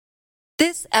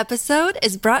This episode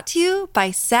is brought to you by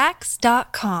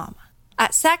Sax.com.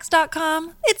 At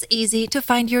Sax.com, it's easy to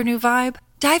find your new vibe.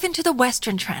 Dive into the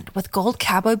Western trend with gold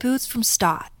cowboy boots from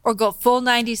Stott, or go full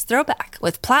 90s throwback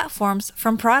with platforms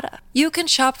from Prada. You can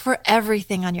shop for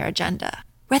everything on your agenda,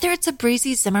 whether it's a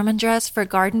breezy Zimmermann dress for a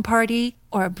garden party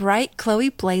or a bright Chloe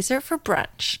blazer for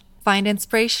brunch. Find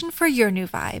inspiration for your new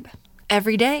vibe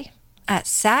every day at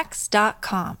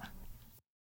Sax.com.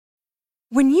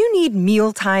 When you need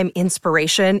mealtime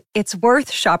inspiration, it's worth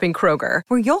shopping Kroger,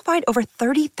 where you'll find over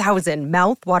 30,000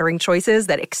 mouth-watering choices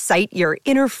that excite your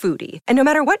inner foodie. And no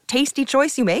matter what tasty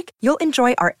choice you make, you'll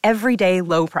enjoy our everyday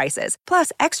low prices,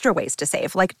 plus extra ways to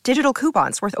save, like digital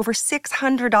coupons worth over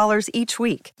 $600 each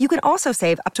week. You can also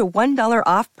save up to $1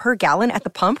 off per gallon at the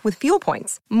pump with fuel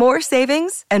points. More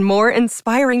savings and more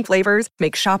inspiring flavors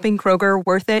make shopping Kroger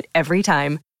worth it every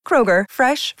time. Kroger,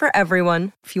 fresh for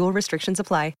everyone. Fuel restrictions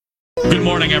apply. Good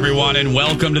morning, everyone, and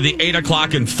welcome to the 8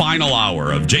 o'clock and final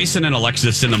hour of Jason and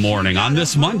Alexis in the Morning on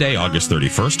this Monday, August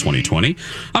 31st, 2020.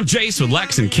 I'm Jace with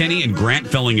Lex and Kenny and Grant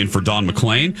filling in for Dawn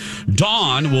McClain.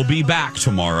 Dawn will be back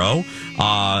tomorrow.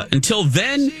 Until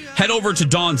then, head over to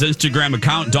Dawn's Instagram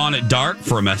account, Dawn at Dark,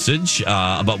 for a message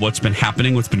about what's been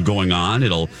happening, what's been going on.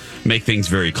 It'll make things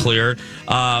very clear.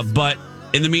 But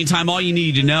in the meantime, all you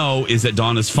need to know is that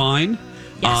Dawn is fine.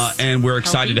 Yes. And we're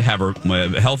excited to have her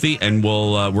healthy, and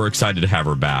we're excited to have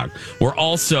her back. We're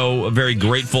also very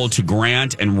grateful to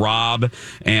Grant and Rob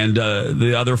and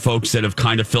the other folks that have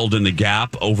kind of filled in the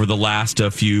gap over the last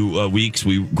few weeks.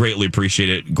 We greatly appreciate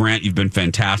it. Grant, you've been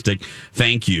fantastic.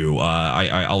 Thank you.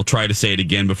 I'll try to say it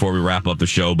again before we wrap up the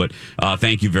show, but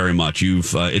thank you very much.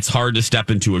 It's hard to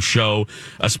step into a show,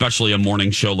 especially a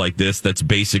morning show like this, that's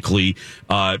basically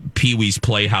Pee-wee's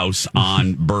Playhouse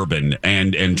on bourbon,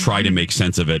 and try to make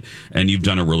sense of it, and you've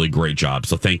done a really great job,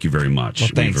 so thank you very much.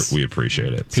 Well, thanks. We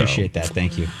appreciate it. Appreciate that.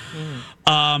 Thank you.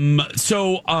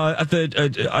 So at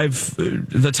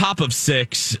the top of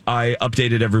 6, I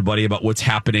updated everybody about what's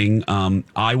happening.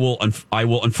 I will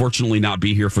unfortunately not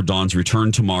be here for Dawn's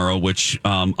return tomorrow, which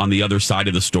on the other side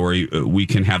of the story, we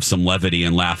can have some levity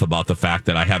and laugh about the fact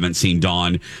that I haven't seen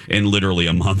Dawn in literally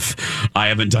a month. I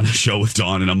haven't done a show with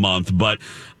Dawn in a month, but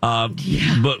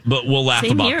we'll laugh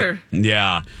Same about here. that.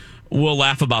 Yeah. We'll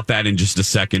laugh about that in just a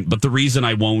second. But the reason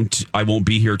I won't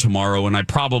be here tomorrow, and I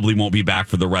probably won't be back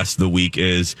for the rest of the week,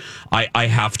 is I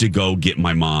have to go get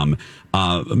my mom.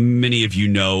 Many of you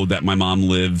know that my mom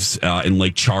lives in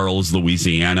Lake Charles,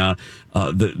 Louisiana,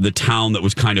 the town that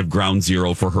was kind of ground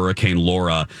zero for Hurricane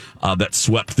Laura that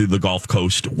swept through the Gulf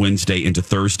Coast Wednesday into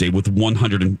Thursday with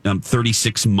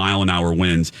 136 mile an hour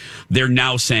winds. They're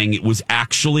now saying it was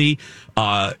actually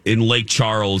in Lake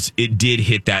Charles. It did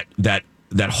hit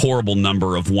that horrible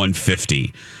number of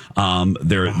 150.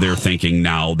 They're thinking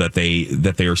now that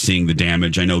they are seeing the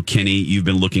damage. I know, Kenny, you've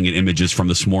been looking at images from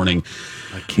this morning.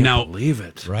 I can't believe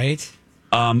it. Right?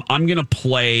 I'm going to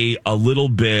play a little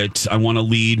bit. I want to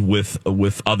lead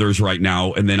with others right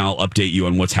now, and then I'll update you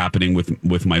on what's happening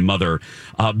with my mother.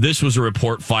 This was a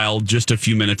report filed just a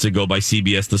few minutes ago by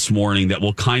CBS This Morning that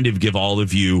will kind of give all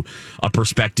of you a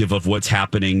perspective of what's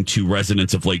happening to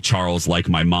residents of Lake Charles, like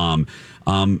my mom.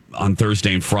 On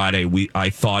Thursday and Friday, I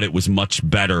thought it was much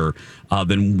better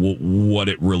than what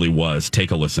it really was.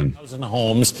 Take a listen. 1,000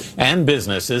 homes and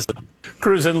businesses.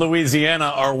 Crews in Louisiana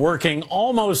are working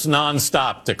almost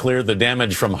nonstop to clear the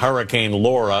damage from Hurricane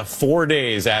Laura. 4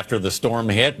 days after the storm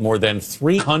hit, more than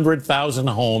 300,000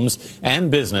 homes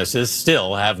and businesses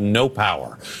still have no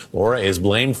power. Laura is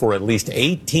blamed for at least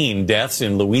 18 deaths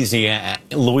in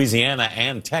Louisiana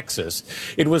and Texas.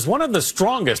 It was one of the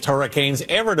strongest hurricanes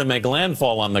ever to make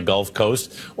landfall on the Gulf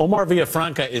Coast. Omar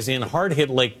Villafranca is in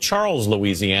hard-hit Lake Charles,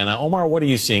 Louisiana. Omar, what are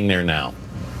you seeing there now?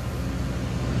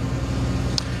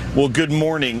 Well, good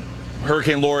morning.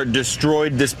 Hurricane Laura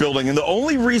destroyed this building, and the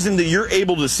only reason that you're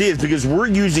able to see it is because we're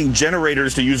using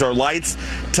generators to use our lights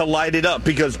to light it up,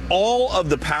 because all of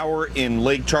the power in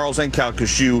Lake Charles and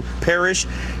Calcasieu Parish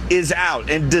is out.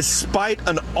 And despite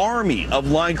an army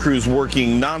of line crews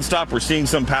working nonstop, we're seeing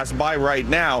some pass by right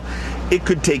now, it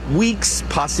could take weeks,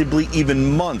 possibly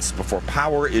even months, before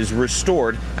power is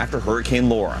restored after Hurricane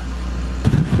Laura.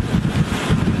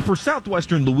 For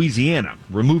southwestern Louisiana,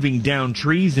 removing downed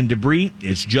trees and debris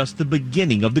is just the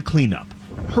beginning of the cleanup.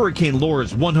 Hurricane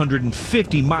Laura's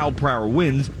 150-mile-per-hour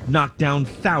winds knocked down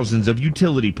thousands of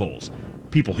utility poles.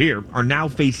 People here are now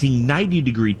facing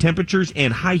 90-degree temperatures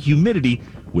and high humidity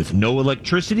with no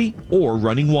electricity or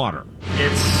running water.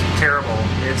 It's terrible.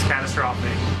 It's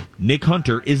catastrophic. Nick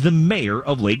Hunter is the mayor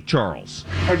of Lake Charles.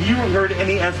 Have you heard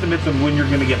any estimates of when you're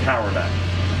going to get power back?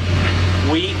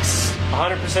 Weeks,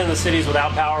 100% of the cities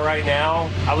without power right now.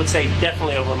 I would say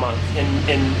definitely over a month in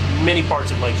many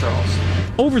parts of Lake Charles.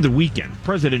 Over the weekend,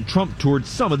 President Trump toured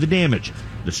some of the damage.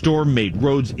 The storm made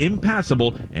roads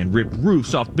impassable and ripped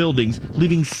roofs off buildings,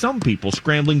 leaving some people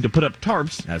scrambling to put up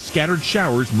tarps as scattered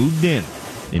showers moved in.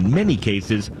 In many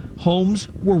cases, homes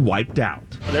were wiped out.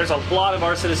 There's a lot of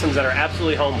our citizens that are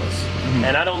absolutely homeless.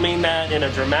 And I don't mean that in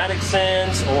a dramatic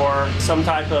sense or some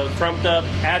type of trumped up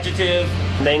adjective.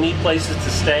 They need places to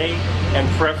stay, and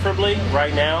preferably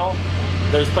right now,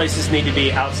 those places need to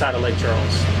be outside of Lake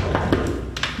Charles.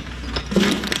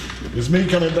 Is me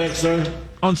coming back, sir?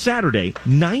 On Saturday,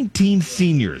 19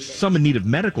 seniors, some in need of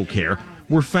medical care,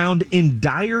 were found in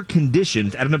dire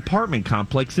conditions at an apartment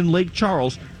complex in Lake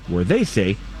Charles, where they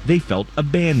say they felt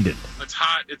abandoned. It's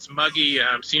hot, it's muggy,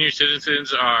 senior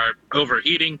citizens are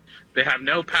overheating, they have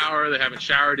no power, they haven't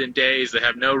showered in days, they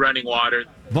have no running water.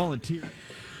 Volunteer.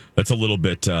 That's a little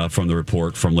bit from the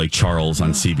report from Lake Charles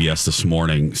on CBS this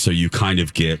morning. So you kind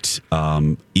of get,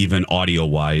 even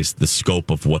audio-wise, the scope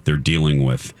of what they're dealing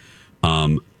with.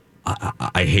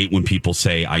 I hate when people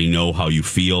say, I know how you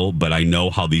feel, but I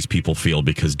know how these people feel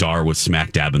because Dar was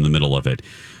smack dab in the middle of it.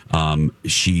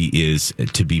 She is,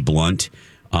 to be blunt,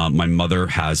 my mother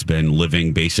has been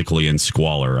living basically in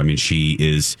squalor. I mean,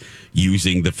 she's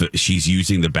using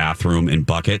the bathroom in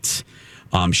buckets.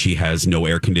 She has no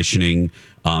air conditioning,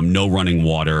 no running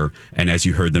water. And as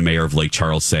you heard the mayor of Lake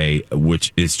Charles say,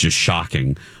 which is just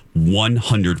shocking,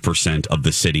 100% of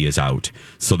the city is out.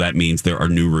 So that means there are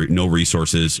no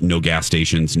resources, no gas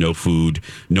stations, no food,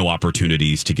 no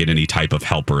opportunities to get any type of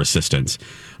help or assistance.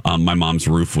 My mom's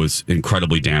roof was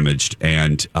incredibly damaged,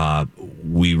 and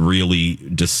we really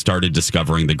just started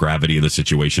discovering the gravity of the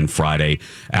situation Friday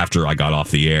after I got off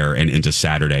the air and into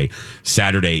Saturday.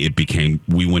 Saturday,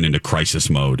 we went into crisis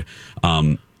mode.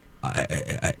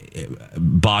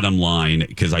 Bottom line,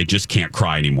 because I just can't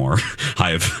cry anymore.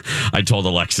 I told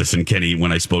Alexis and Kenny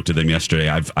when I spoke to them yesterday,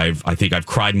 I think I've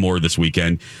cried more this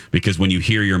weekend because when you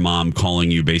hear your mom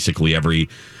calling you basically every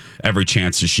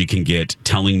chance that she can get,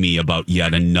 telling me about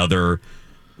yet another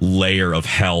layer of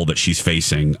hell that she's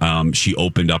facing. She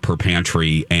opened up her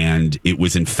pantry and it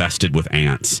was infested with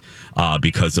ants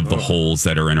because of the holes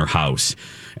that are in her house.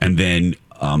 And then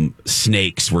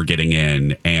snakes were getting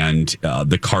in, and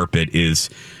the carpet is,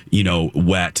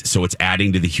 wet. So it's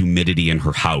adding to the humidity in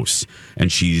her house.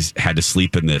 And she's had to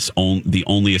sleep in this. The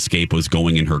only escape was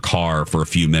going in her car for a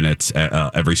few minutes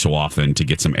every so often to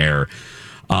get some air.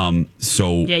 Yeah,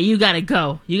 you gotta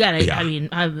go. You gotta. Yeah. I mean,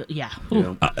 yeah.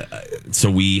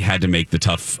 So we had to make the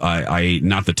tough,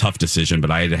 not the tough decision, but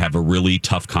I had to have a really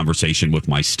tough conversation with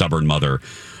my stubborn mother,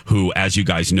 who, as you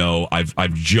guys know,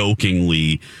 I've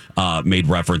jokingly made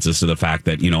references to the fact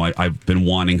that I've been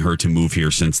wanting her to move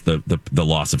here since the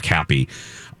loss of Cappy.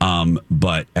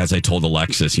 But as I told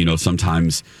Alexis,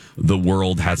 sometimes the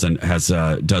world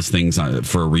does things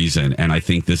for a reason, and I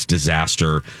think this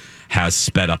disaster has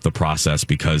sped up the process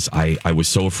because I was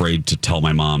so afraid to tell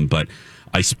my mom, but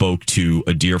I spoke to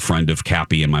a dear friend of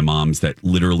Cappy and my mom's that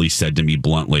literally said to me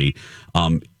bluntly,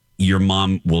 your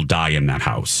mom will die in that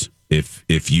house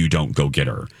if you don't go get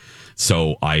her.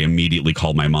 So I immediately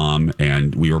called my mom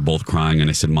and we were both crying. And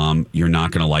I said, Mom, you're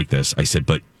not going to like this. I said,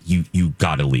 but you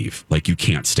got to leave. Like, you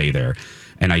can't stay there.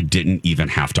 And I didn't even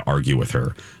have to argue with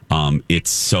her. It's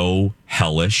so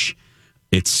hellish.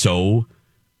 It's so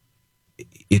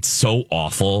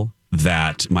awful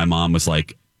that my mom was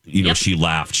like, she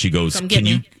laughed. She goes, can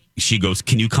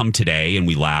you come today? And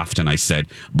we laughed. And I said,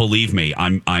 believe me,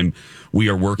 we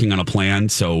are working on a plan.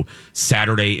 So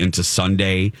Saturday into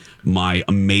Sunday, my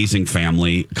amazing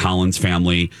family, Colin's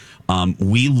family,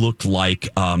 we looked like,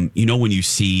 when you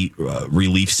see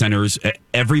relief centers,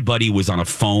 everybody was on a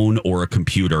phone or a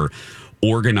computer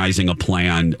organizing a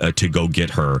plan to go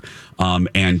get her.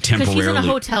 And temporarily, she's in a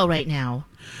hotel right now,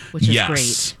 which is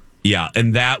great. Yeah,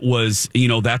 and that was,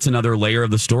 that's another layer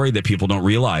of the story that people don't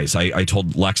realize. I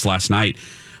told Lex last night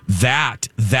that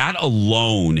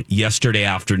alone yesterday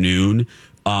afternoon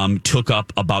took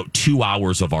up about 2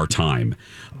 hours of our time.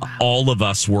 Wow. All of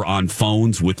us were on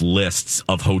phones with lists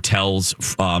of hotels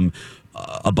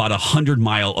about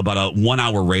a 1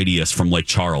 hour radius from Lake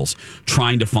Charles,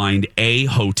 trying to find a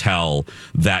hotel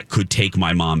that could take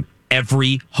my mom.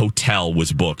 Every hotel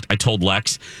was booked. I told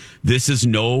Lex, this is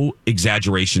no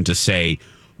exaggeration to say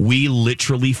we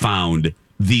literally found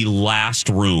the last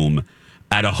room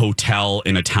at a hotel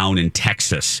in a town in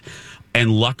Texas.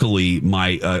 And luckily,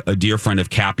 a dear friend of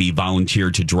Cappy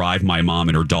volunteered to drive my mom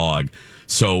and her dog.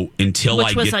 So until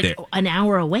Which I was get like there, an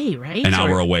hour away, right?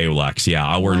 Hour away, Lex. Yeah,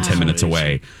 hour and 10 minutes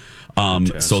away.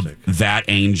 So that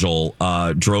angel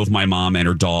drove my mom and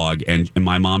her dog, and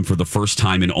my mom, for the first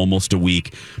time in almost a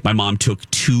week, my mom took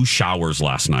 2 showers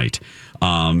last night.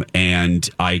 And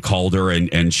I called her, and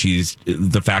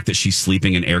the fact that she's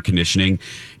sleeping in air conditioning,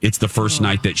 it's the first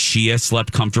night that she has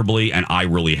slept comfortably, and I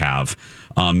really have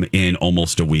in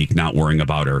almost a week, not worrying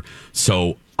about her.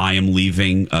 So I am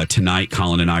leaving tonight.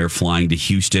 Colin and I are flying to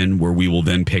Houston, where we will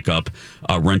then pick up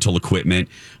rental equipment.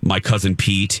 My cousin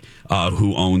Pete,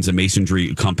 who owns a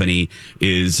masonry company,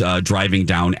 is driving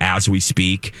down as we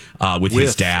speak with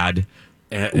his dad.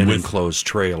 An enclosed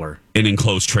trailer. An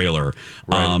enclosed trailer.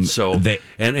 Right.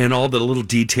 And all the little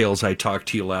details I talked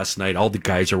to you last night, all the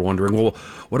guys are wondering, well,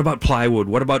 what about plywood?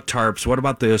 What about tarps? What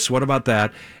about this? What about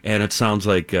that? And it sounds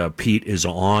like Pete is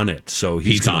on it. So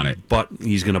he's on it. But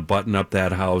he's going to button up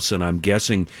that house, and I'm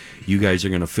guessing you guys are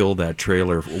going to fill that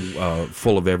trailer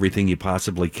full of everything you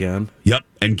possibly can. Yep.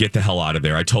 And get the hell out of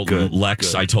there. I told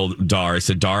Lex, I told Dar, I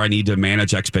said, Dar, I need to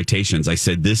manage expectations. I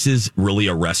said, this is really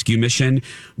a rescue mission.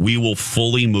 We will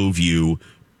fully move you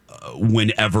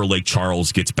whenever Lake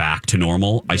Charles gets back to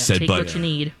normal. I said, but what you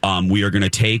need. We're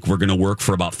going to work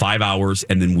for about 5 hours,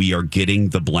 and then we are getting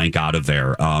the blank out of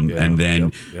there. And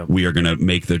then we are going to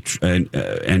make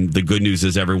and the good news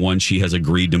is, everyone, she has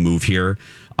agreed to move here.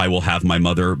 I will have my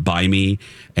mother by me.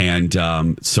 And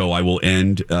so I will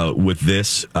end with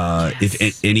this.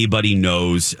 If anybody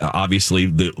knows, obviously,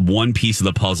 the one piece of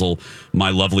the puzzle my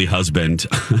lovely husband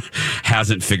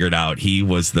hasn't figured out. He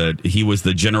was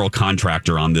the general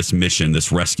contractor on this mission,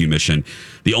 this rescue mission.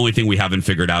 The only thing we haven't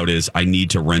figured out is I need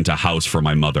to rent a house for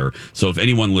my mother. So if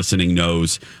anyone listening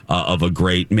knows of a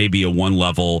great, maybe a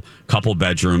 1-level, couple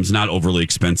bedrooms, not overly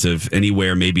expensive,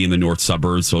 anywhere maybe in the north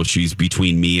suburbs, so she's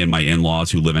between me and my in-laws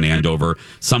who live in Andover,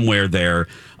 somewhere there.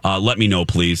 Let me know,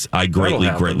 please. I greatly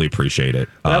appreciate it.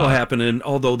 That'll happen. And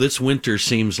although this winter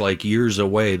seems like years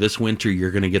away, this winter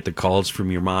you're going to get the calls from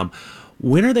your mom.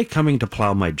 When are they coming to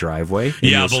plow my driveway? And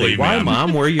yeah, believe me. Why,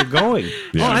 Mom? Where are you going?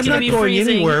 Yeah. I'm not going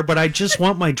anywhere, but I just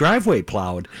want my driveway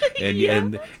plowed. And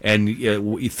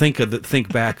you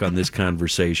think back on this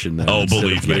conversation. Then,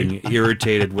 believe me, getting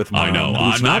irritated with Mom. I know.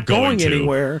 I'm not going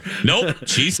anywhere. Nope,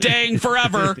 she's staying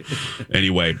forever.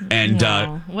 Anyway, and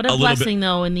what a blessing,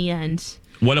 though. In the end,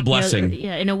 what a blessing.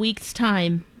 In a week's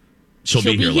time. She'll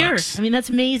be here. Lex. I mean, that's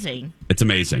amazing. It's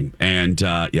amazing. And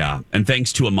and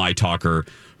thanks to a My Talker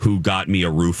who got me a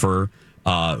roofer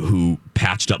who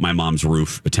patched up my mom's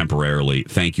roof temporarily.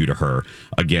 Thank you to her.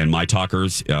 Again, My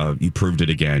Talkers, you proved it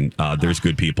again. There's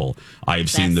good people. I have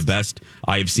seen the best.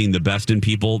 I have seen the best in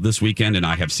people this weekend, and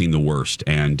I have seen the worst.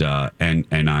 And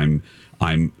I'm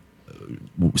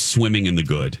swimming in the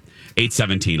good.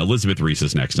 8:17. Elizabeth Reese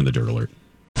is next in the Dirt Alert.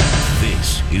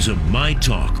 This is a My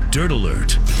Talk Dirt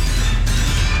Alert.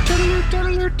 Dirt Alert, Dirt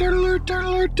Alert, Dirt Alert, Dirt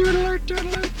Alert, Dirt Alert, Dirt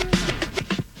Alert.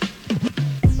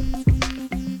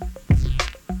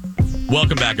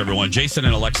 Welcome back, everyone. Jason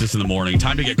and Alexis in the morning.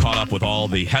 Time to get caught up with all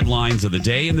the headlines of the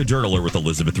day in the Dirt Alert with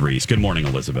Elizabeth Reese. Good morning,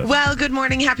 Elizabeth. Well, good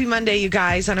morning. Happy Monday, you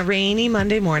guys. On a rainy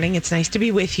Monday morning, it's nice to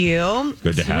be with you.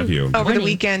 Good to have you. Over the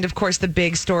weekend, of course, the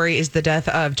big story is the death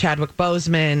of Chadwick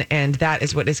Boseman, and that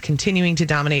is what is continuing to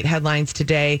dominate headlines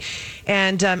today.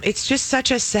 And it's just such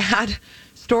a sad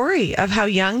story of how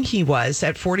young he was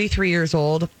at 43 years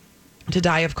old. To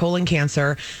die of colon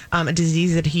cancer, a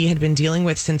disease that he had been dealing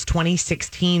with since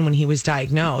 2016 when he was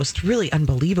diagnosed. Really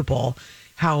unbelievable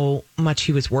how much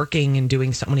he was working and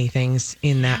doing so many things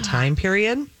in that time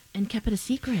period. And kept it a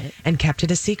secret.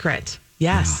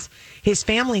 Yes. Yeah. His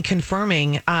family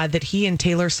confirming that he and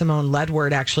Taylor Simone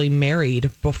Ledward actually married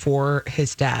before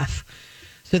his death.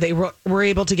 So they were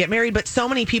able to get married. But so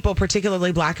many people,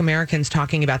 particularly Black Americans,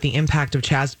 talking about the impact of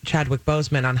Chadwick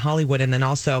Boseman on Hollywood and then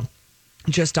also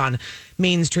just on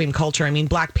mainstream culture. I mean,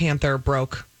 Black Panther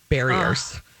broke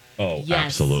barriers. Yes.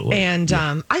 Absolutely. And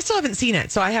I still haven't seen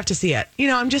it, so I have to see it. You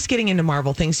know, I'm just getting into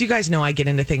Marvel things. You guys know I get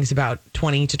into things about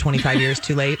 20 to 25 years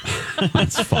too late.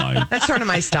 That's fine. That's sort of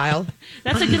my style.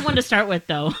 That's a good one to start with,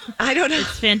 though. I don't know.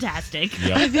 It's fantastic.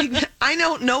 Yep. I think I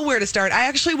don't know where to start. I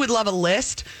actually would love a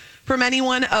list from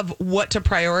anyone of what to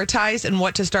prioritize and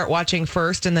what to start watching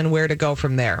first and then where to go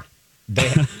from there.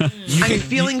 I'm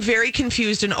feeling very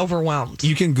confused and overwhelmed.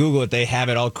 You can Google it. They have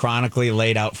it all chronically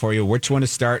laid out for you, which one to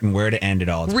start and where to end it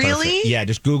all. It's really? Perfect. Yeah,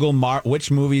 just Google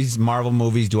which Marvel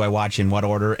movies do I watch in what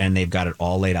order, and they've got it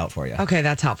all laid out for you. Okay,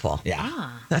 that's helpful.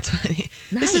 Yeah. That's funny.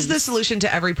 Nice. This is the solution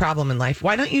to every problem in life.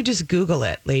 Why don't you just Google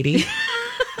it, lady?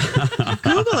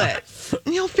 Google it,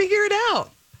 and you'll figure it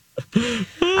out.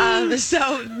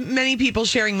 So many people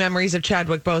sharing memories of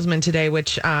Chadwick Boseman today,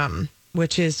 which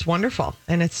is wonderful.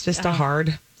 And it's just a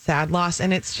hard, sad loss.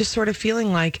 And it's just sort of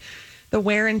feeling like The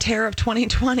wear and tear of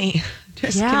 2020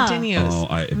 just continues.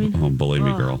 Believe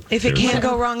me, girl. If it can't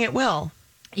go wrong, it will.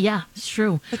 Yeah, it's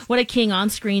true. What a king on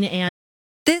screen and.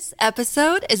 This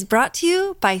episode is brought to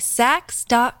you by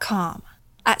Sax.com.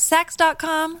 At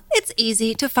Sax.com, it's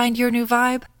easy to find your new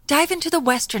vibe. Dive into the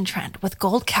Western trend with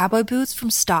gold cowboy boots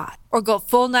from Stott, or go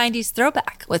full 90s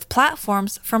throwback with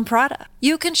platforms from Prada.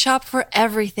 You can shop for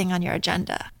everything on your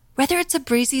agenda, whether it's a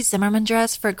breezy Zimmermann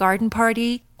dress for a garden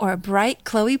party or a bright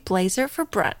Chloe blazer for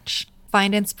brunch.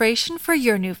 Find inspiration for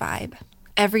your new vibe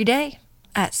every day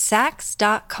at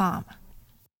Sax.com.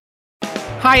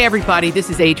 Hi, everybody. This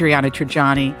is Adriana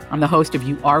Trajani. I'm the host of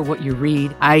You Are What You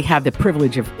Read. I have the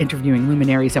privilege of interviewing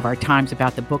luminaries of our times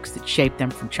about the books that shaped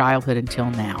them from childhood until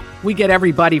now. We get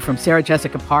everybody from Sarah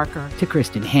Jessica Parker to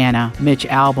Kristen Hanna, Mitch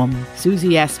Albom, Susie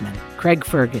Essman, Craig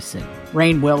Ferguson,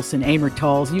 Rainn Wilson, Amor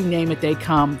Tolls, you name it, they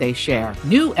come, they share.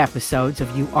 New episodes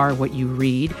of You Are What You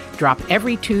Read drop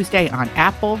every Tuesday on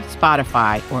Apple,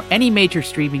 Spotify, or any major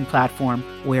streaming platform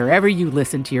wherever you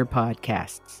listen to your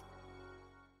podcasts.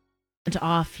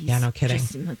 Off. He's no kidding.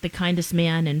 Just the kindest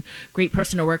man and great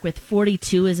person to work with.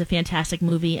 42 is a fantastic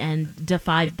movie, and Da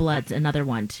 5 Blood's another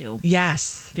one too.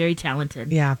 Yes, very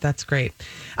talented. Yeah, that's great.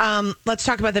 Let's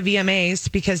talk about the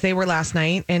VMAs because they were last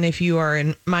night, and if you are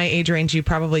in my age range, you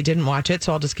probably didn't watch it.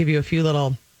 So I'll just give you a few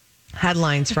little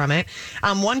headlines from it.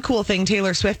 One cool thing: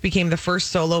 Taylor Swift became the first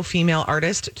solo female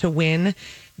artist to win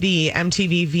the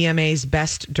MTV VMAs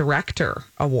Best Director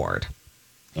award.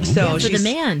 So for the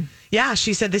man. Yeah,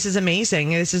 she said, this is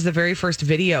amazing. This is the very first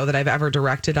video that I've ever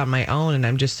directed on my own, and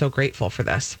I'm just so grateful for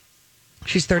this.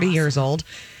 She's 30 years old,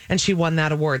 and she won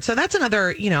that award. So that's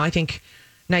another, I think,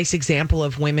 nice example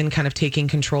of women kind of taking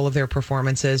control of their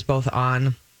performances, both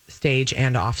on stage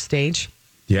and off stage.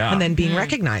 Yeah. And then being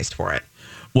recognized for it.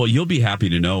 Well, you'll be happy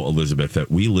to know, Elizabeth, that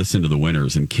we listened to the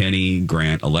winners, and Kenny,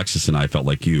 Grant, Alexis, and I felt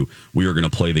like we were going to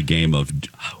play the game of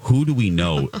who do we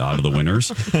know out of the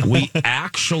winners? We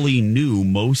actually knew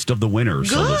most of the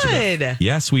winners. Good. Elizabeth.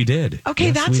 Yes, we did.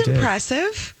 Okay, yes, that's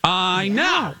impressive. I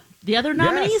know. The other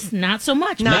nominees, not so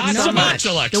much. Not so much,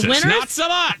 Alexis. The winners? Not so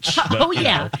much. Oh,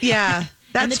 yeah. Yeah,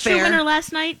 that's and the fair. true winner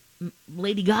last night,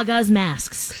 Lady Gaga's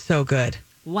Masks. So good.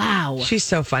 Wow. She's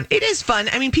so fun. It is fun.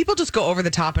 I mean, people just go over the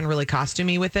top and really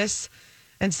costumey with this.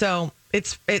 And so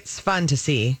it's fun to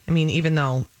see. I mean, even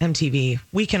though MTV,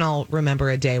 we can all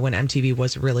remember a day when MTV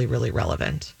was really, really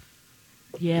relevant.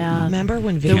 Yeah. Remember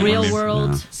when The Real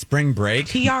World. Spring Break.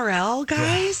 TRL,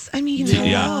 guys? I mean, Yeah.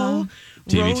 hello.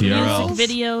 Music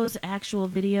videos, actual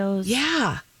videos.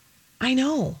 Yeah, I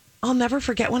know. I'll never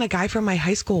forget when a guy from my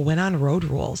high school went on Road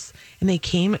Rules and they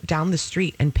came down the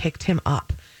street and picked him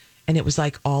up. And it was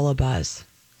like all a buzz.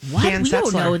 What? Dan We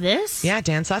Setzler. don't know this. Yeah,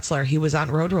 Dan Setzler. He was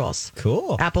on Road Rules.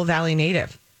 Cool. Apple Valley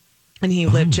native. And he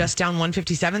lived just down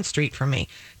 157th Street from me,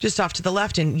 just off to the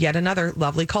left in yet another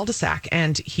lovely cul-de-sac.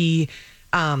 And he,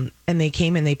 and they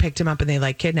came and they picked him up and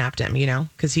they kidnapped him,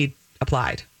 because he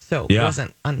applied. So it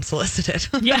wasn't unsolicited.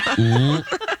 Yeah.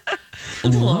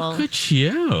 Look at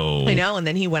you. I know. And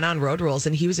then he went on Road Rules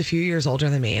and he was a few years older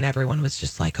than me. And everyone was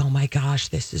just like, oh my gosh,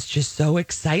 this is just so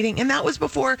exciting. And that was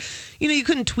before, you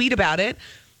couldn't tweet about it.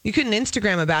 You couldn't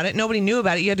Instagram about it. Nobody knew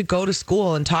about it. You had to go to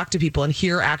school and talk to people and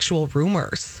hear actual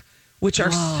rumors, which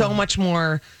are so much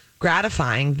more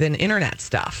gratifying than internet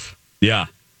stuff. Yeah.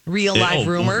 Real live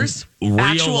rumors. Real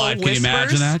actual life. whispers. Can you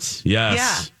imagine that? Yes.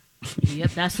 Yeah.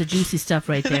 Yep, that's the juicy stuff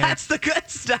right there. That's the good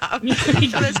stuff. The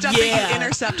stuff that you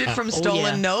intercepted from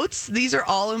stolen notes. These are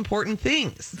all important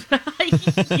things.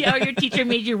 Yeah, or your teacher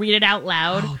made you read it out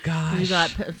loud. Oh, gosh. You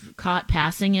got caught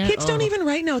passing it. Kids don't even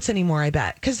write notes anymore, I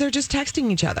bet, because they're just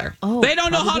texting each other. Oh, They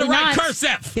don't know how to write not.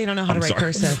 cursive. They don't know how to write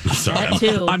cursive. I'm sorry. That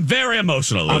too. I'm very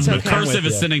emotional. The okay. cursive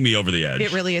is sending me over the edge.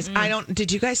 It really is.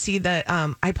 Did you guys see that?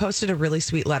 I posted a really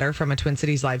sweet letter from a Twin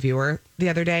Cities Live viewer the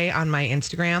other day on my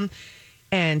Instagram.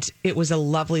 And it was a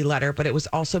lovely letter, but it was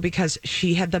also because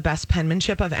she had the best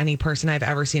penmanship of any person I've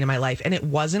ever seen in my life. And it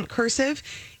wasn't cursive.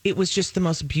 It was just the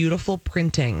most beautiful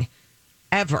printing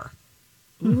ever.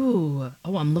 Ooh.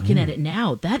 Oh, I'm looking at it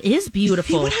now. That is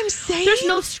beautiful. See what I'm saying? There's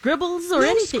no scribbles or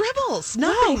anything. No scribbles. Wow,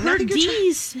 Nothing. her Nothing you're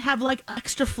D's have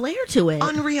extra flair to it.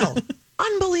 Unreal.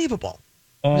 Unbelievable.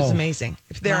 It was amazing.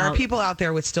 If there are people out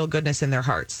there with still goodness in their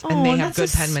hearts and they have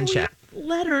good penmanship.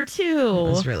 Letter too. It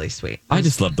was really sweet. I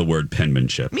just love the word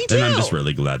penmanship. Me too. And I'm just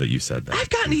really glad that you said that. I've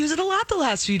gotten to use it a lot the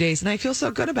last few days, and I feel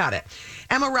so good about it.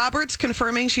 Emma Roberts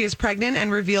confirming she is pregnant and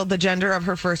revealed the gender of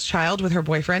her first child with her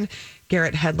boyfriend,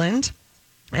 Garrett Hedlund.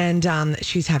 And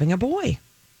she's having a boy.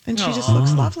 And she just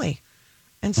looks lovely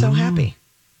and so happy.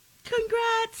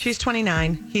 Congrats. She's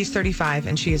 29, he's 35,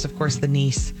 and she is, of course, the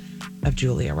niece of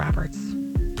Julia Roberts.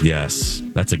 Yes,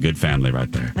 that's a good family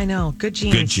right there. I know. Good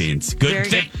genes. Good genes. Good. Very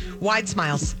good. Wide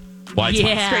smiles. Wide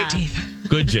smiles. Straight teeth.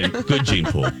 Good gene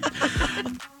pool.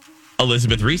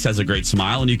 Elizabeth Reese has a great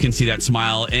smile, and you can see that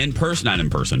smile in person, not in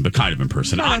person, but kind of in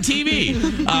person, on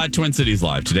TV. Twin Cities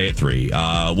Live today at 3.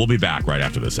 We'll be back right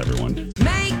after this, everyone.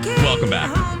 Welcome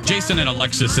back. Jason and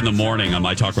Alexis in the morning on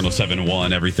My Talk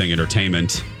 107.1, Everything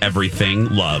Entertainment, Everything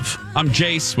Love. I'm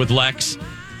Jace with Lex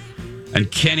and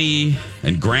Kenny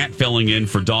and Grant filling in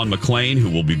for Dawn McClain, who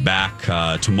will be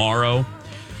back tomorrow.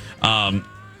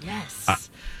 Yes.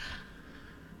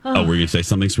 Were you going to say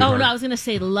something, sweetheart? Oh, no, I was going to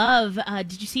say love.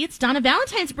 Did you see it's Donna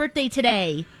Valentine's birthday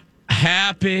today?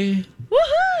 Happy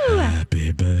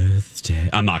birthday.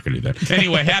 I'm not going to do that.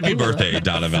 Anyway, happy birthday,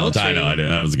 Donna Valentine. I know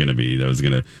that was going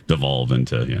to devolve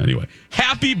into, anyway.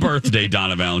 Happy birthday,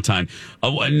 Donna Valentine.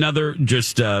 Another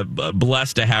just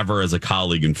blessed to have her as a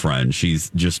colleague and friend.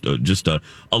 She's just a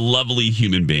lovely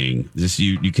human being. Just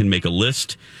you can make a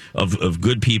list of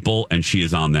good people, and she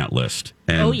is on that list.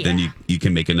 And then you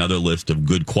can make another list of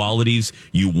good qualities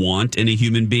you want in a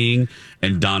human being,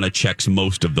 and Donna checks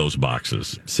most of those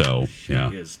boxes. So, yeah.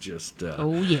 She is just...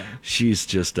 She's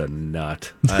just a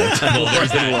nut. There's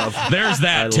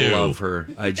that, too. I love her.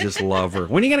 I just love her.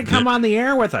 When are you going to come on the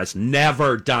air with us?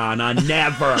 Never, Donna.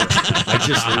 Never.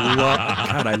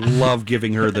 I love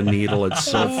giving her the needle. It's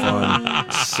so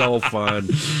fun. So fun.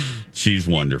 She's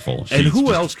wonderful. And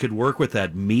who else could work with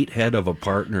that meathead of a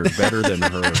partner better than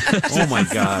her? Oh, my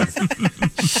God.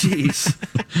 Jeez.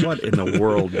 What in the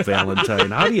world, Valentine?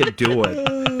 How do you do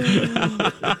it?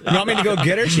 You want me to go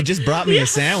get her? She just brought me a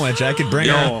sandwich. I could bring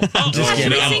her. I'm just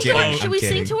kidding. I'm kidding. Should we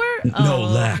sing to her? No,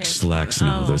 Lex.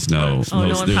 No, there's no. Oh,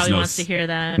 no one probably wants to hear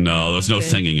that. No, there's no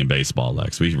singing in baseball,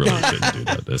 Lex. We really shouldn't do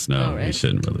that. We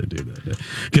shouldn't really do that.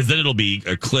 Because then it'll be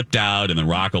clipped out, and then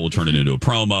Rocco will turn it into a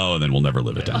promo, and then we'll never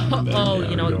live it down.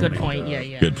 Good point.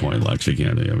 Yeah. Good point, Lex. We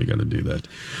got to do that.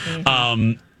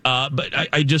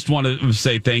 But I just want to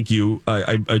say thank you.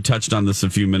 I touched on this a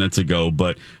few minutes ago,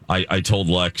 but I told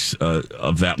Lex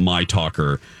of that My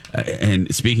Talker.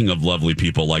 And speaking of lovely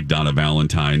people like Donna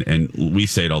Valentine, and we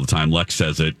say it all the time, Lex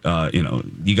says it,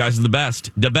 you guys are the best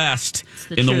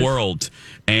in the world.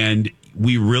 And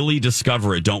we really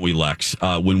discover it, don't we, Lex?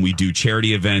 When we do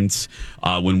charity events,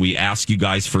 when we ask you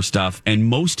guys for stuff. And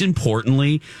most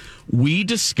importantly, we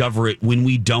discover it when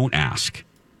we don't ask.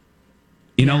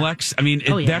 Lex, I mean,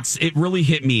 it really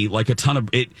hit me like a ton of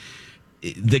it.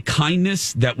 The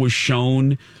kindness that was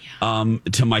shown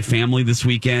to my family this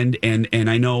weekend, and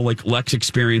I know like Lex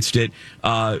experienced it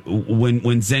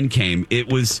when Zen came.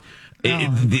 It was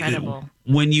incredible.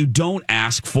 When you don't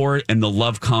ask for it and the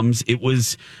love comes,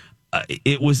 it's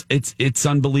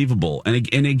unbelievable.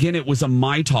 And again, it was a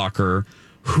My Talker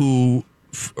who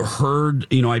heard,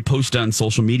 I posted on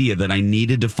social media that I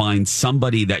needed to find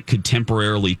somebody that could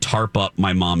temporarily tarp up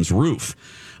my mom's roof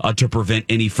to prevent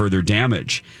any further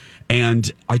damage.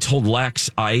 And I told Lex,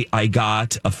 I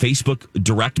got a Facebook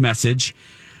direct message,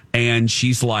 and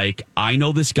she's like, I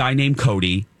know this guy named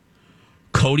Cody.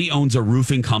 Cody owns a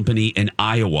roofing company in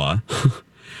Iowa.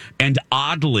 And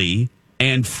oddly,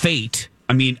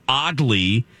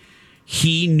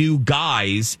 he knew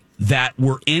guys that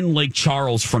were in Lake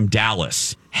Charles from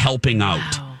Dallas helping out.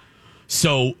 Wow.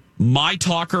 So My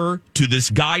Talker to this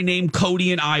guy named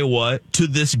Cody in Iowa to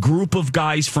this group of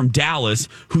guys from Dallas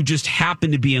who just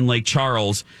happened to be in Lake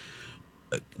Charles.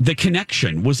 The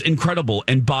connection was incredible.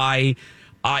 And I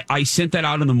sent that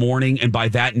out in the morning, and by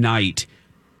that night,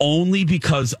 only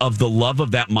because of the love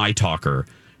of that My Talker,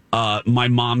 my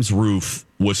mom's roof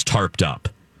was tarped up.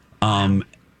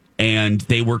 And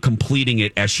they were completing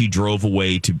it as she drove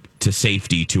away to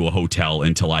safety to a hotel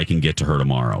until I can get to her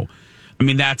tomorrow. I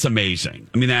mean, that's amazing.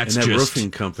 I mean, that's and that just... roofing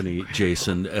company,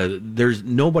 Jason,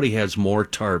 nobody has more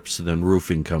tarps than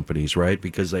roofing companies, right?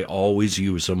 Because they always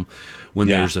use them when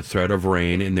there's a threat of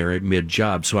rain and they're at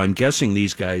mid-job. So I'm guessing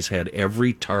these guys had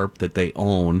every tarp that they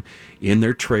own in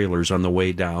their trailers on the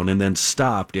way down and then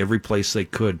stopped every place they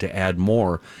could to add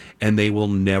more, and they will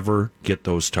never get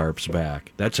those tarps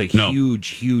back. That's a huge,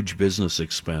 huge business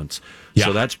expense. Yeah.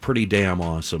 So that's pretty damn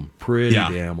awesome.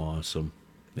 Damn awesome.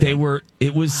 They were,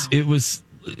 it was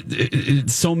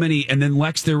so many. And then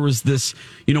Lex, there was this,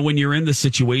 when you're in the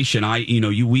situation,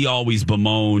 we always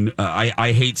bemoan,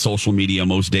 I hate social media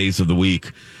most days of the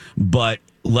week, but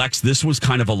Lex, this was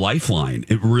kind of a lifeline.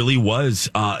 It really was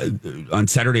on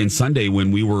Saturday and Sunday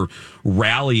when we were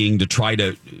rallying to try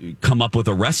to come up with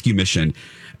a rescue mission.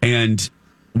 And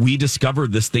we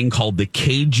discovered this thing called the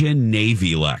Cajun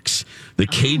Navy, Lex. The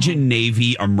Cajun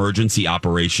Navy Emergency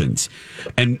Operations.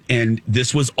 And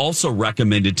this was also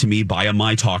recommended to me by a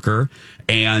My Talker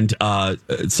and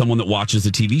someone that watches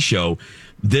the TV show.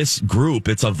 This group,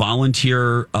 it's a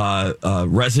volunteer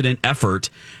resident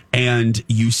effort, and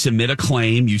you submit a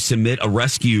claim, you submit a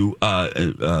rescue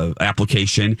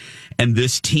application, and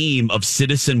this team of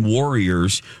citizen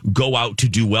warriors go out to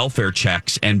do welfare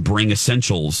checks and bring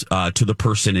essentials to the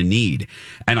person in need.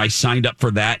 And I signed up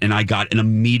for that, and I got an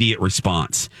immediate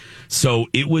response. So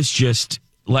it was just,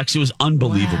 Lex, it was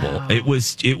unbelievable. Wow. It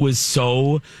was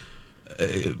so...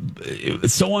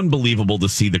 it's so unbelievable to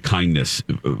see the kindness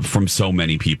from so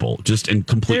many people, just in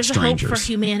complete strangers. There's hope for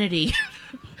humanity.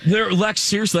 Lex,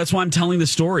 seriously, that's why I'm telling the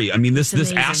story. I mean, this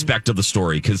aspect of the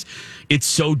story, because it's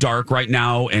so dark right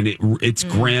now, and it's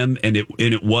grim, and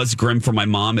it was grim for my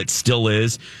mom. It still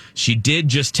is. She did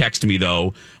just text me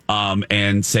though,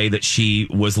 and say that she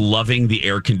was loving the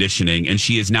air conditioning, and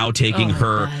she is now taking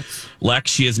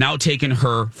Lex. She has now taken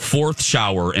her fourth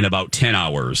shower in about 10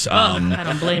 hours. I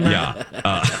don't blame her.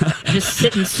 Yeah, just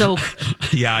sit and soak.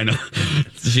 Yeah, I know.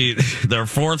 Their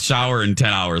fourth shower in 10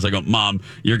 hours. I go, Mom,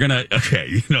 you're gonna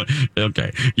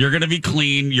you're gonna be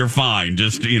clean. You're fine.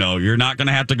 Just you're not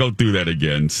gonna have to go through that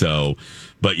again. So,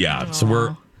 but yeah. Aww.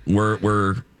 So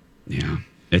we're yeah.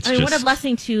 What a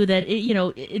blessing too that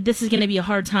this is going to be a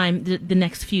hard time the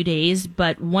next few days,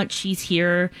 but once she's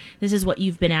here, this is what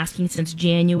you've been asking since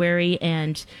January,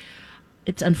 and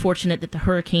it's unfortunate that the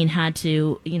hurricane had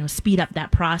to speed up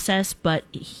that process, but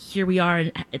here we are,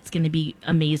 and it's going to be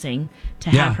amazing to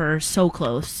have her so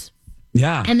close.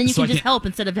 Yeah, and then you can just help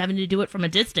instead of having to do it from a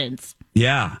distance.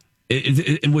 Yeah.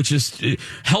 Which is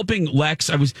helping Lex.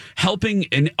 I was helping,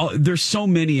 and there's so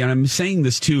many, and I'm saying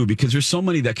this too because there's so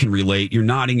many that can relate. You're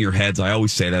nodding your heads. I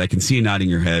always say that. I can see you nodding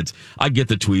your heads. I get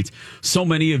the tweets. So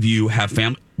many of you have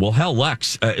family. Well, hell,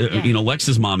 Lex.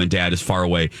 Lex's mom and dad is far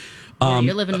away.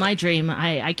 You're living my dream.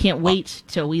 I can't wait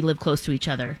till we live close to each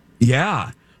other.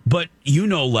 Yeah. But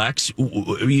Lex,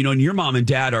 and your mom and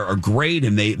dad are great,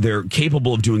 and they're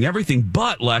capable of doing everything.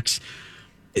 But Lex,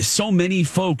 so many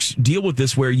folks deal with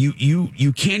this where you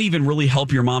can't even really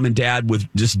help your mom and dad with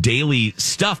just daily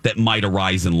stuff that might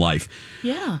arise in life.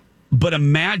 Yeah. But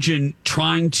imagine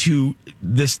trying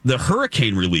the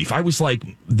hurricane relief. I was like,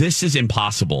 this is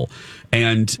impossible.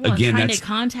 And again, trying to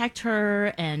contact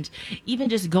her and even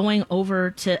just going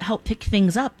over to help pick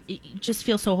things up, you just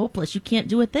feel so hopeless. You can't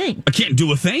do a thing. I can't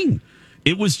do a thing.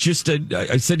 It was just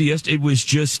I said yesterday, it was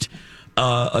just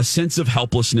a sense of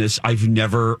helplessness I've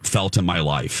never felt in my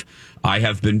life. I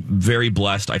have been very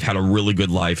blessed. I've had a really good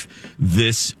life.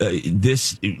 The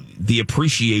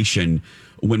appreciation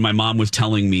when my mom was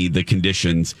telling me the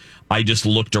conditions, I just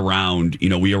looked around.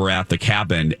 We were at the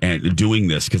cabin and doing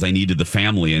this because I needed the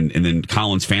family, and then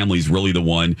Colin's family is really the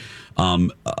one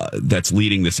that's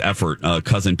leading this effort.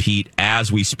 Cousin Pete,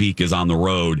 as we speak, is on the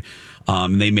road.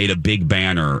 They made a big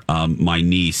banner. My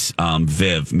niece,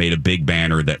 Viv, made a big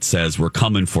banner that says, "We're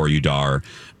coming for you, Dar."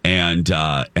 And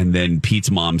then Pete's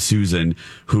mom, Susan,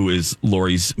 who is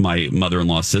Lori's, my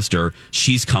mother-in-law's sister,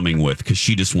 she's coming with because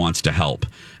she just wants to help.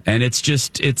 And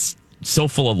it's so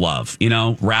full of love,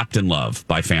 wrapped in love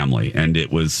by family. And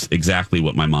it was exactly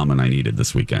what my mom and I needed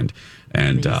this weekend.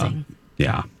 And,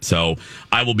 yeah, so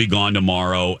I will be gone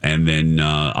tomorrow, and then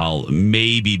I'll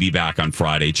maybe be back on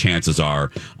Friday. Chances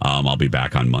are I'll be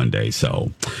back on Monday.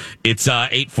 So it's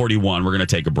 8:41. We're going to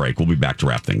take a break. We'll be back to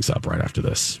wrap things up right after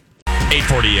this.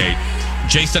 8:48.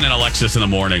 Jason and Alexis in the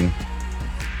morning.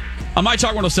 On My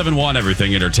Talk 107.1,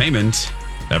 Everything Entertainment.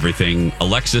 Everything.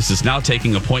 Alexis is now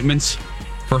taking appointments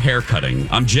for hair cutting.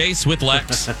 I'm Jace with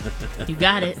Lex. You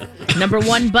got it. Number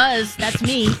one buzz. That's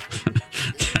me.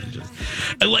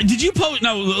 Did you post?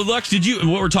 No, Lex, did you?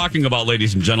 What we're talking about,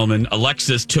 ladies and gentlemen,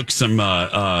 Alexis took some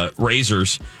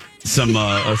razors,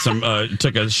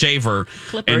 took a shaver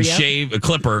clipper, and a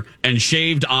clipper and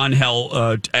shaved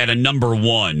Angel at a number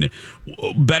one,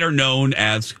 better known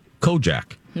as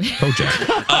Kojak.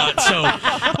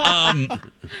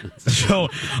 So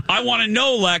I want to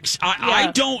know, Lex. I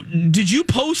don't. Did you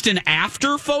post an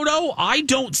after photo? I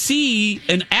don't see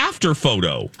an after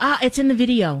photo. It's in the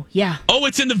video. Yeah. Oh,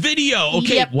 it's in the video.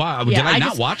 Okay. Yep. Wow. Did I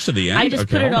not watch to the end? I just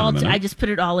put it all. I just put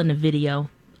it all in the video.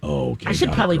 Oh, okay. I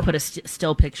should probably put a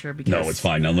still picture because no, it's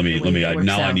fine. Now let me.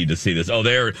 I need to see this. Oh,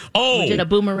 there. Oh, we did a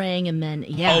boomerang and then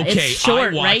okay. It's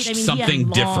short, I watched right? something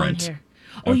different. Hair.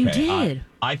 Oh, you did.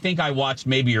 I think I watched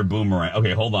maybe your boomerang.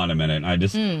 Okay, hold on a minute. I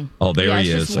just. Oh, there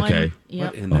he is. Okay. Yep.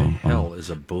 What in the hell is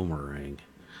a boomerang?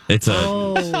 It's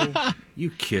a.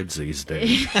 You kids these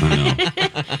days. I know.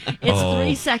 It's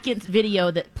 3 seconds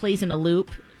video that plays in a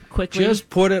loop. quickly. Just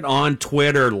put it on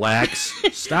Twitter, Lex.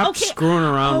 Stop screwing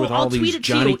around with all these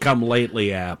Johnny-come-lately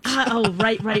apps.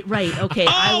 Right. Okay,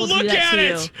 I will do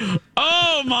that to you.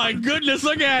 Oh, my goodness,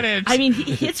 look at it. I mean,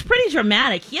 it's pretty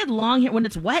dramatic. He had long hair. When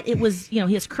it's wet, it was, he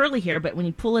has curly hair, but when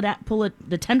you pull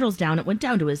the tendrils down, it went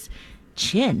down to his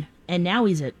chin. And now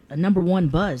he's a number one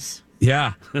buzz.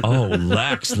 Yeah. Oh,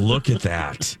 Lex, look at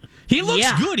that. He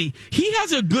looks good. He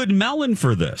has a good melon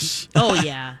for this. Oh,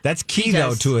 yeah. That's key,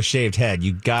 though, to a shaved head.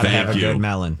 You got to have a good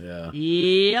melon. Yeah.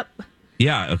 Yep.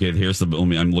 Yeah. Okay. Here's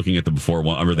I'm looking at the before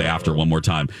one or the after one more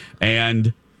time.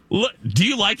 And look, do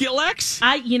you like it, Lex?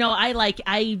 I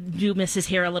do miss his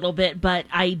hair a little bit, but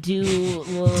I do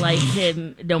like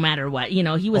him no matter what.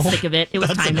 He was sick of it. It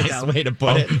was time to go. That's a nice way to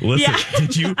put it. Listen,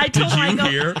 did you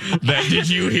hear that? Did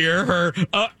you hear her?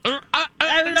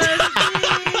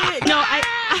 No,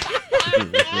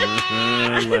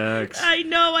 Lex. I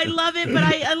know, I love it, but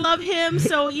I love him.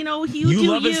 So you you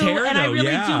do love his hair, and though, I really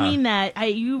yeah. do mean that.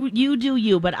 You do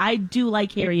you, but I do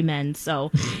like hairy men.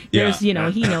 So there's, he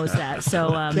knows that. So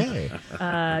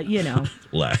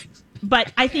Lex.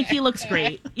 But I think he looks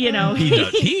great. He does.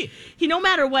 He no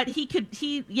matter what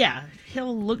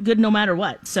he'll look good no matter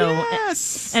what. So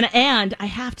yes. And I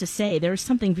have to say there's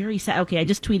something very sad. Okay, I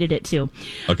just tweeted it too.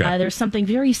 Okay. There's something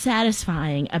very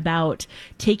satisfying about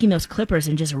taking those clippers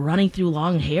and just running through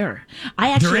long hair. I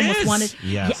actually almost wanted.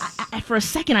 Yes. For a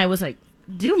second I was like,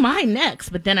 do mine next,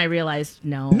 but then I realized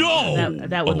no,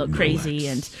 that would look crazy.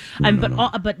 Lex. And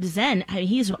but Zen,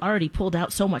 he's already pulled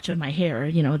out so much of my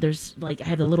hair. There's I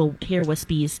have the little hair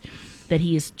wispies that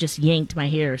he's just yanked my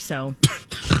hair. So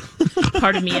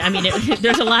pardon me. I mean,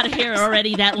 there's a lot of hair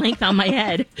already that length on my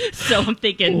head. So I'm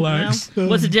thinking, what's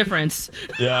the difference?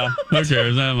 Yeah. Okay,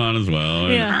 that on as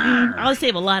well. Yeah, I'll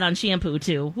save a lot on shampoo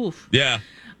too. Oof. Yeah.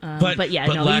 But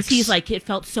Lex, he's like, it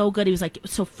felt so good. He was like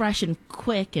so fresh and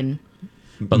quick and.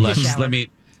 But Lex, let me,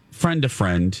 friend to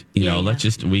friend, let's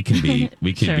just we can be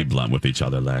Sure. be blunt with each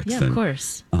other, Lex. Yeah, of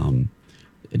course.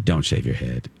 Don't shave your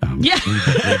head. Yeah. We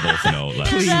both know,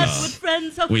 Lex. That's what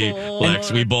friends are for.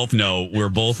 Lex, we both know we're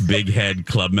both big head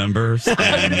club members,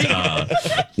 and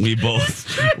we both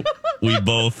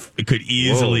could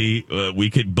easily we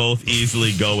could both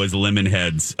easily go as lemon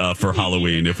heads for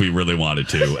Halloween if we really wanted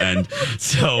to. And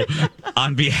so,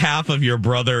 on behalf of your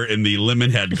brother in the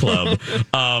lemon head club,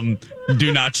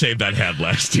 do not shave that head,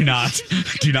 Lex. Do not shave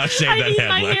that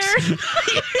head, Lex.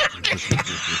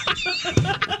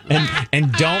 And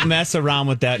don't mess around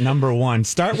with that number one.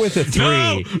 Start with a 3.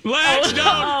 No, Lex, don't.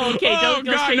 Oh, okay, don't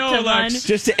go straight to Lex. one.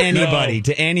 Just to anybody,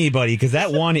 because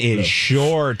that one is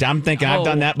short. I'm thinking, I've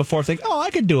done that before. Think, I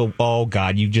could do a. Oh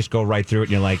God, you just go right through it,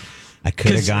 and you're like, I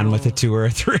could have gone with a 2 or a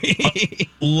 3.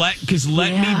 Let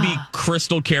me be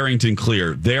crystal Carrington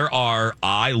clear.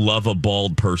 I love a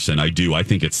bald person. I do. I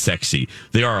think it's sexy.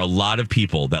 There are a lot of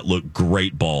people that look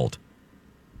great bald.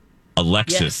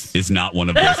 Alexis is not one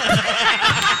of those.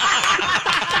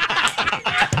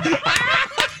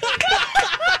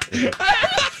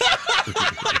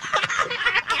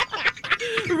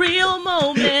 Real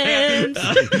moments.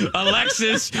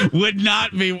 Alexis would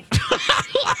not be.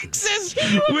 Alexis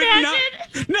would not.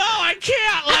 No, I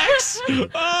can't, Lex.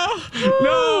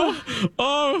 Oh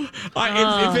no.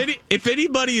 If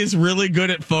anybody is really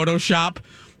good at Photoshop,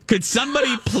 could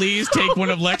somebody please take one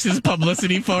of Lex's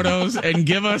publicity photos and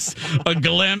give us a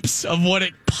glimpse of what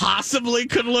it possibly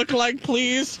could look like,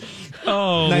 please?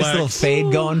 Oh, nice Lex. little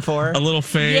fade going for her. A little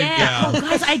fade, yeah. Oh,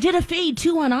 guys, I did a fade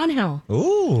too on Angel.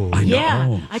 Ooh, I know.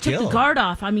 Yeah, I took the guard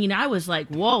off. I mean, I was like,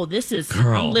 "Whoa, this is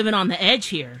I'm living on the edge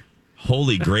here."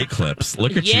 Holy great clips!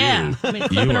 Look at you. I mean,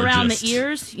 clipping around just... the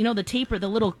ears. The taper, the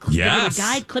little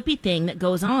guide clippy thing that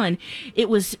goes on.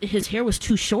 His hair was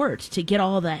too short to get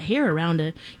all that hair around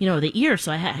the ear.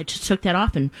 So I just took that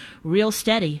off and real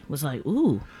steady was like,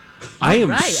 ooh. I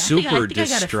am super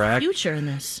distracted. I got a future in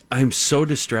this. I'm so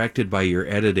distracted by your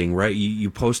editing, right?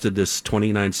 You posted this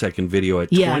 29-second video at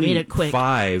I made it quick.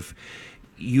 25.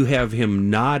 You have him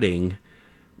nodding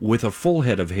with a full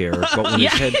head of hair, but when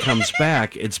his head comes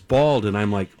back, it's bald, and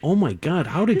I'm like, oh my God,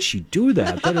 how did she do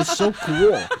that? That is so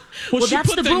cool. Well, she that's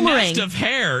put the boomerang. Nest of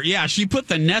hair. Yeah, she put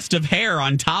the nest of hair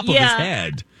on top of his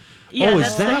head. Yeah,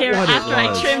 is that the hair what it after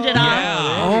was? I trimmed it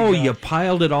off. Oh, you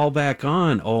piled it all back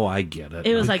on. Oh, I get it.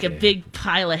 It was like a big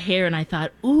pile of hair, and I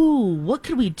thought, ooh, what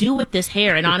could we do with this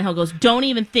hair? And Angel goes, don't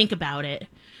even think about it.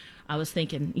 I was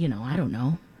thinking, I don't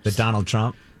know. The Donald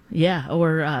Trump? Yeah,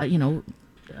 or,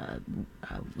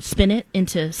 spin it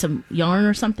into some yarn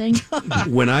or something.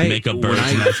 When I make a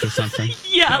bird's nest or something.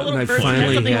 Yeah, a little bird's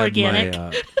nest, something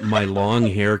organic. My long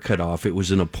hair cut off. It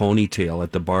was in a ponytail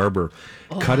at the barber.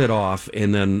 Cut it off,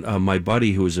 and then my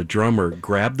buddy, who was a drummer,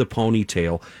 grabbed the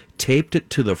ponytail, taped it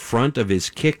to the front of his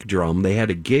kick drum. They had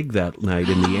a gig that night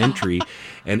in the entry,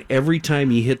 and every time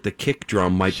he hit the kick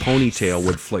drum, my ponytail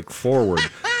would flick forward.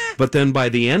 But then by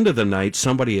the end of the night,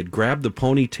 somebody had grabbed the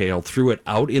ponytail, threw it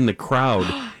out in the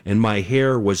crowd, and my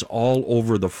hair was all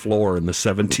over the floor in the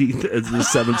 7th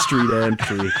Street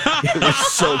entry. It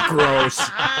was so gross.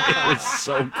 It was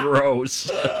so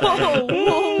gross.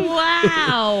 Oh,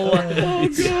 wow. Oh,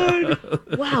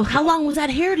 God. Wow. How long was that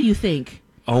hair, do you think?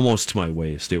 Almost to my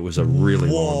waist. It was a really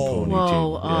long ponytail.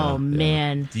 Whoa! Oh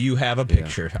man! Do you have a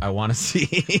picture? I want to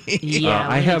see.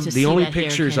 I have the only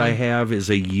pictures I have is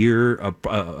a year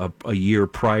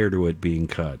prior to it being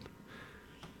cut.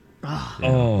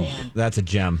 Oh, that's a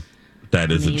gem.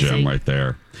 That is a gem right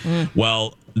there.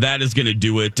 Well, that is going to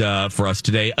do it for us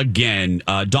today. Again,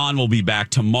 Dawn will be back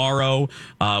tomorrow.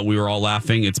 We were all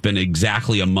laughing. It's been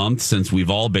exactly a month since we've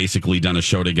all basically done a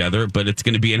show together, but it's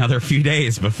going to be another few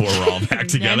days before we're all back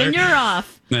together. And you're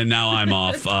off. And now I'm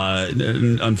off,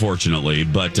 unfortunately.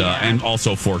 But and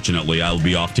also, fortunately, I'll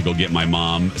be off to go get my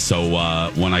mom.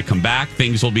 So when I come back,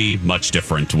 things will be much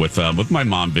different with my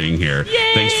mom being here.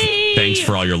 Yay! Thanks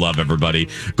for all your love, everybody.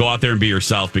 Go out there and be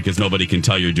yourself because nobody can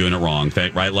tell you're doing it wrong.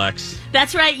 Right, Lex?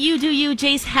 That's right. You do you,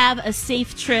 Jace. Have a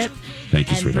safe trip. Thank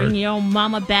you, and sweetheart. Bring your own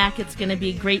mama back. It's going to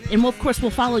be great. And of course,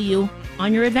 we'll follow you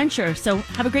on your adventure. So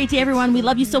have a great day, everyone. We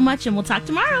love you so much, and we'll talk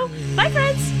tomorrow. Bye,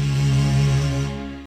 friends.